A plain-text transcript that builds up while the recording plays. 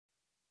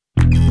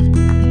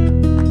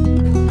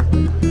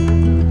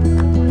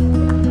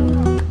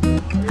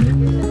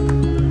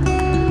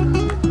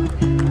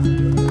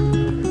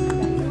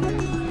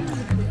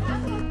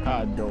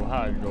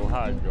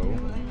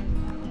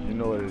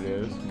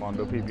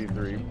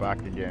2023, back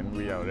again.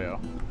 We out there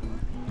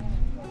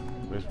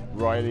with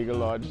Royal Eagle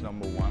Lodge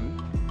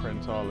No.1,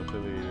 Prince Hall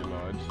affiliated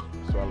lodge,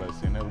 as well as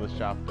St. Hilda's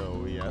chapter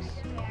OES.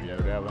 We out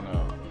there having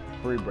a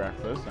free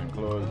breakfast and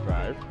closed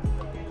drive,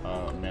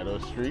 Meadow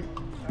Street.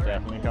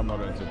 Definitely come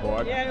out and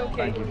support. Yeah, okay.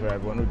 Thank you for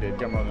everyone who did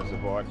come out and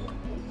support.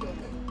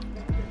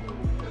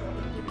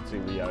 You can see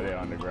we out there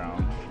on the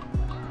ground.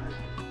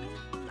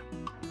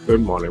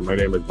 Good morning, my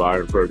name is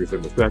Byron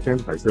Ferguson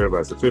II. I serve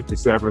as the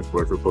 57th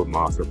Virtual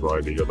Master of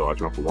Royal Eagle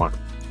Lodge No.1.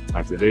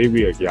 And today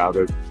we are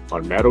gathered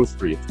on Meadow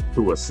Street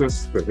to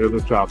assist the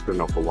Hilda chapter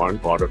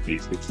No.1 part of the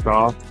Eastern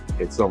Stars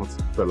in some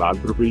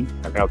philanthropy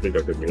and helping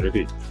the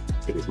community.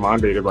 It is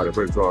mandated by the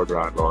Prince Hall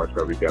Grand Lodge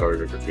that we get out in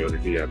the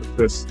community and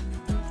assist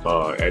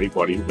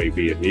anybody who may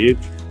be in need.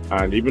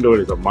 And even though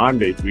it is a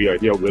mandate, we are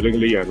here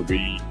willingly and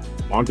we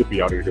want to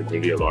be out in the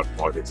community a lot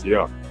more this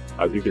year.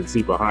 As you can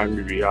see behind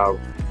me, we have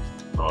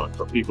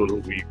the people who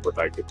we would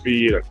like to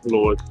feed and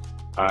clothe,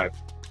 and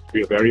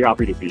we are very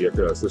happy to be here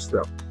to assist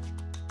them.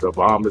 The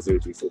farmers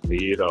is in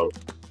need of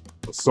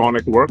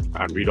sonic work,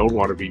 and we don't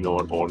want to be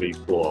known only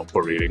for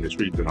parading the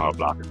streets in our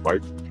black and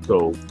white.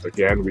 So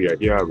again, we are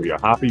here, we are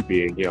happy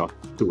being here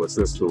to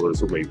assist those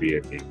who may be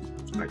in need.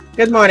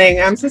 Good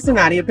morning, I'm Sister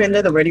Nadia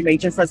Pinder, the Worthy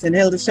Matron for St.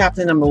 Hilda's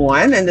chapter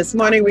No.1, and this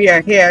morning we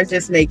are here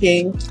just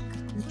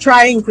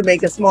trying to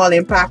make a small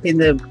impact in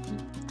the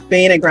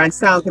Bain and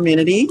Grantstown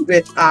community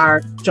with our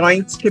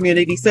joint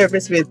community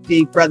service with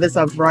the Brothers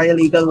of Royal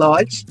Eagle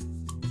Lodge.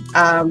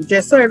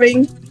 Just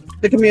serving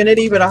the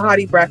community with a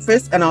hearty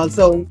breakfast and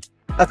also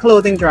a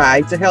clothing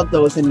drive to help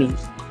those in need.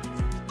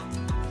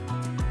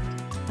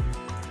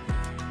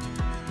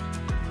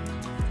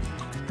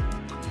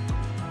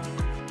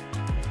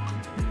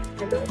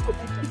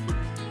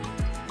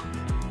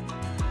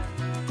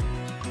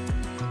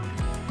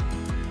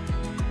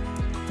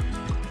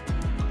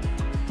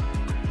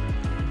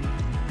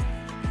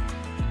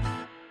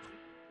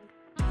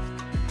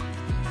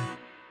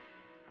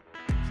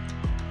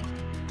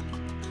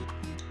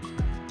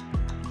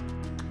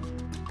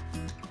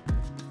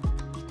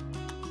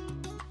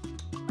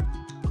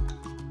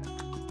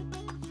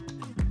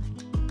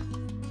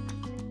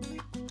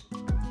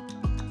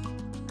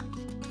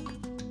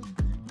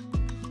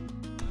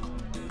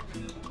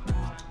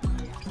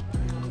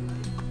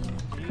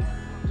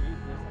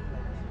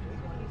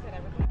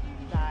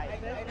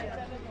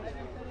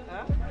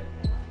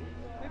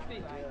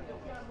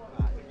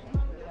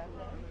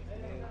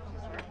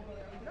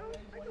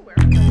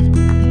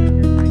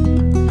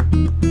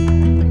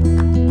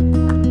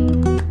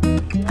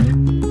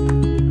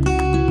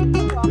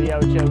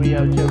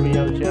 We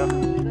out here.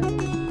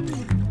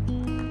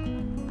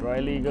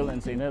 Royal Eagle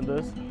and St.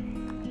 Hilda's.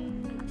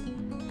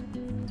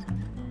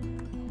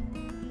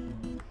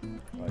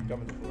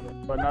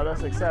 Another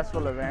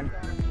successful event.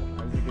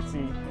 As you can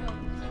see,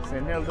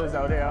 St. Hilda's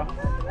out there,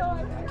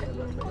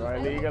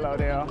 Royal Eagle out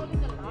there.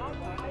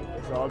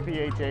 It's all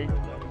P.H.A.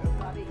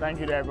 Thank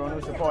you to everyone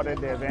who supported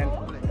the event,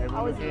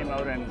 everyone who came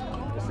out and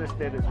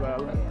assisted as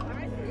well.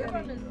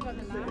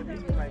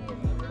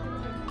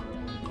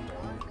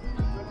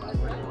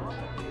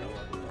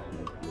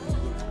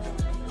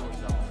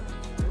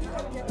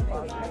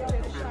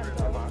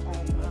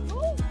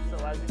 So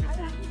as you can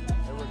see,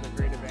 it was a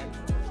great event.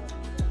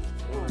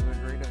 It was a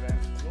great event.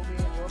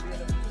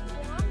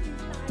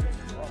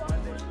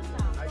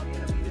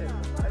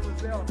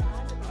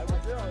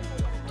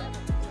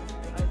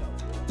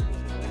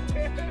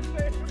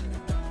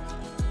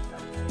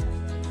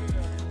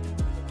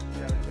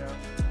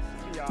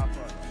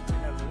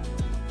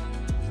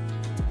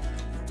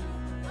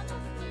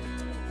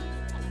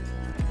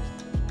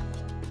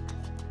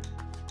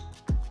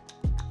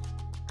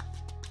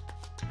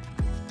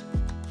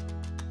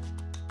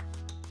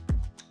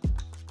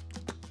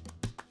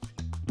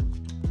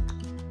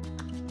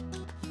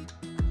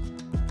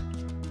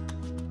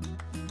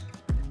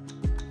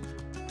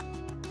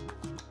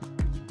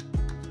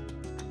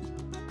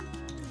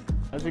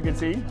 As you can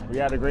see, we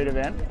had a great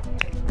event.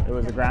 It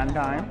was a grand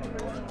time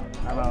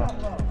and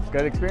a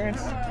good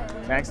experience.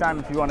 Next time,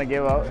 if you want to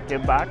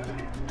give back,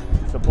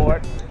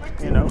 support,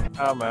 you know.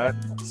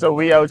 Man. So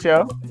we out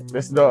here.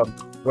 This is the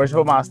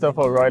Worshipful Master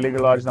for Royal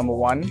Eagle Lodge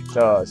No.1,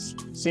 the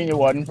Senior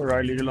Warden for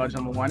Royal Eagle Lodge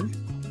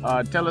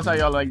No.1. Tell us how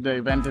y'all like the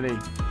event today.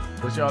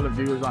 What's y'all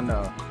views on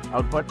the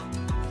output,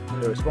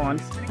 the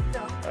response?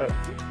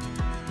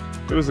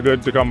 It was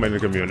good to come in the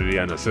community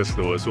and assist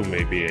those who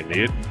may be in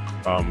need.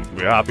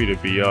 We're happy to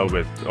be here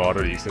with all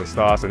the Eastern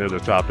Stars and Hilda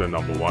chapter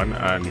No.1,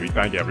 and we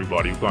thank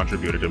everybody who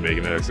contributed to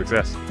making it a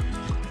success.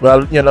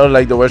 Well, you know,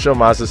 like the worship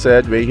master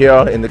said, we're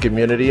here in the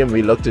community and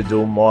we look to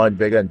do more and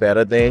bigger and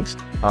better things.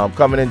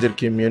 Coming into the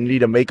community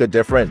to make a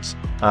difference.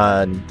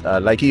 And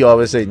like he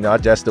always said,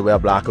 not just to wear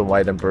black and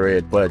white and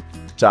parade, but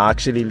to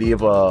actually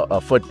leave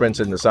a footprint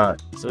in the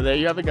sand. So there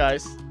you have it,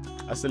 guys.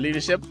 That's the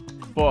leadership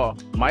for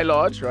my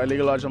lodge, Royal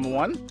Eagle Lodge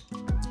No.1.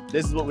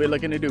 This is what we're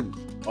looking to do.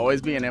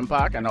 Always be an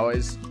impact and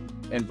always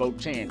invoke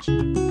change.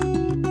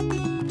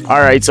 All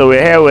right, so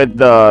we're here with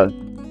the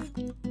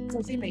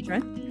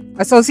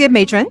Associate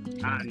Matron,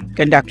 and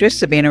Conductress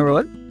Sabina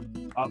Road,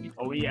 of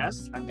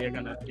OES, and they're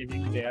gonna give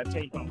you their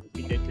take on what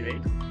we did today.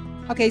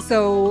 Okay,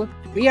 so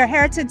we are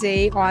here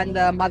today on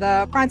the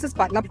Mother Frances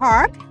Butler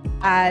Park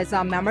as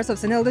members of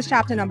St. Hilda's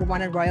Chapter No.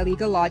 1 and Royal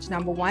Eagle Lodge No.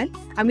 1.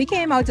 And we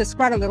came out to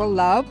spread a little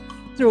love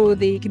through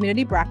the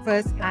community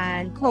breakfast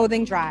and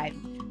clothing drive.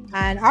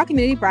 And our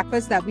community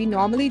breakfast that we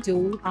normally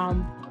do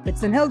with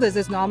St. Hilda's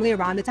is normally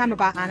around the time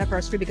of our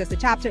anniversary because the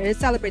chapter is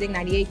celebrating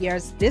 98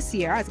 years this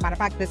year, as a matter of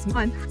fact, this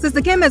month.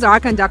 Sister Kim is our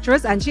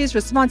conductress and she is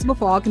responsible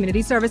for all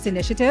community service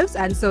initiatives.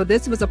 And so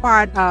this was a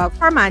part of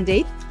her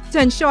mandate to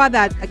ensure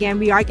that, again,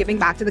 we are giving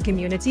back to the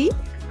community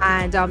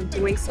and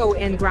doing so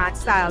in grand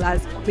style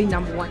as the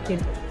No. 1 can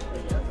do.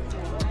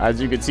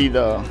 As you can see,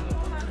 the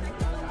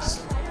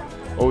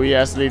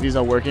OES ladies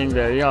are working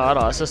very hard,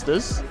 our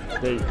sisters.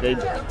 They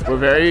were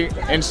very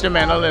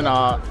instrumental in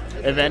our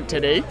event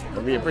today.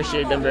 We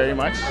appreciate them very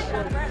much.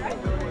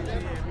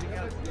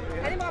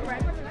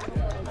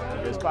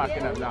 Just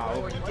parking up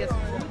now.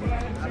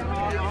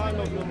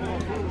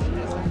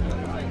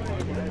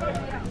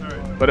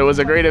 But it was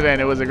a great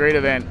event. It was a great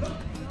event.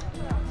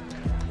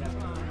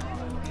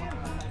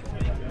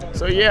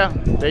 So yeah,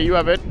 there you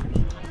have it.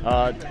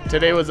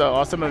 Today was an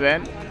awesome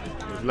event.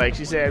 Like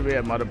she said, we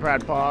had Mother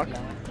Pratt Park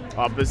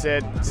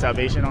opposite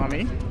Salvation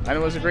Army, and it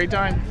was a great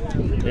time.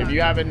 If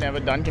you haven't never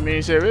done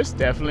community service,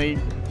 definitely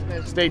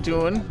stay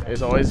tuned.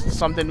 It's always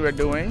something we're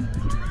doing.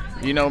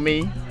 You know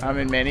me, I'm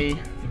in many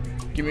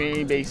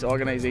community-based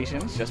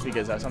organizations just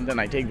because that's something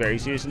I take very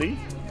seriously.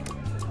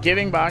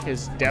 Giving back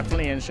is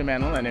definitely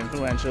instrumental and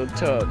influential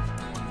to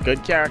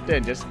good character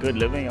and just good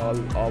living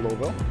all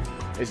over.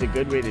 It's a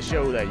good way to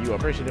show that you are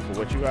appreciative for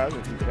what you have.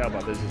 If you can help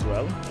others as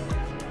well,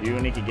 you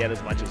only can get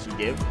as much as you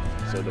give.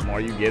 So the more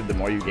you give, the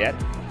more you get.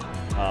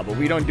 But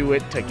we don't do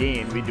it to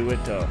gain, we do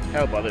it to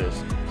help others.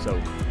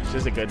 So it's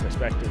just a good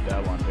perspective to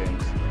have on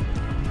things.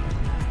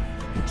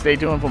 Stay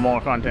tuned for more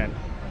content.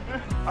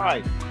 All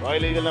right,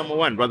 Royal Eagle No.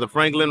 1, Brother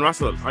Franklin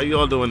Russell. How you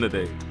all doing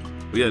today?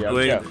 We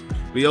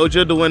out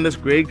here doing this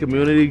great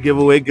community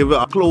giveaway, give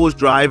a clothes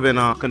drive in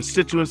our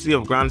constituency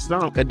of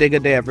Grandstown. Good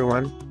day,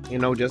 everyone. You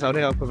know, just out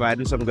here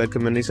providing some good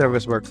community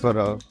service work for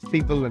the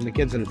people and the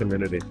kids in the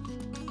community.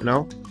 You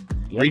know,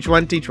 reach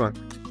one, teach one.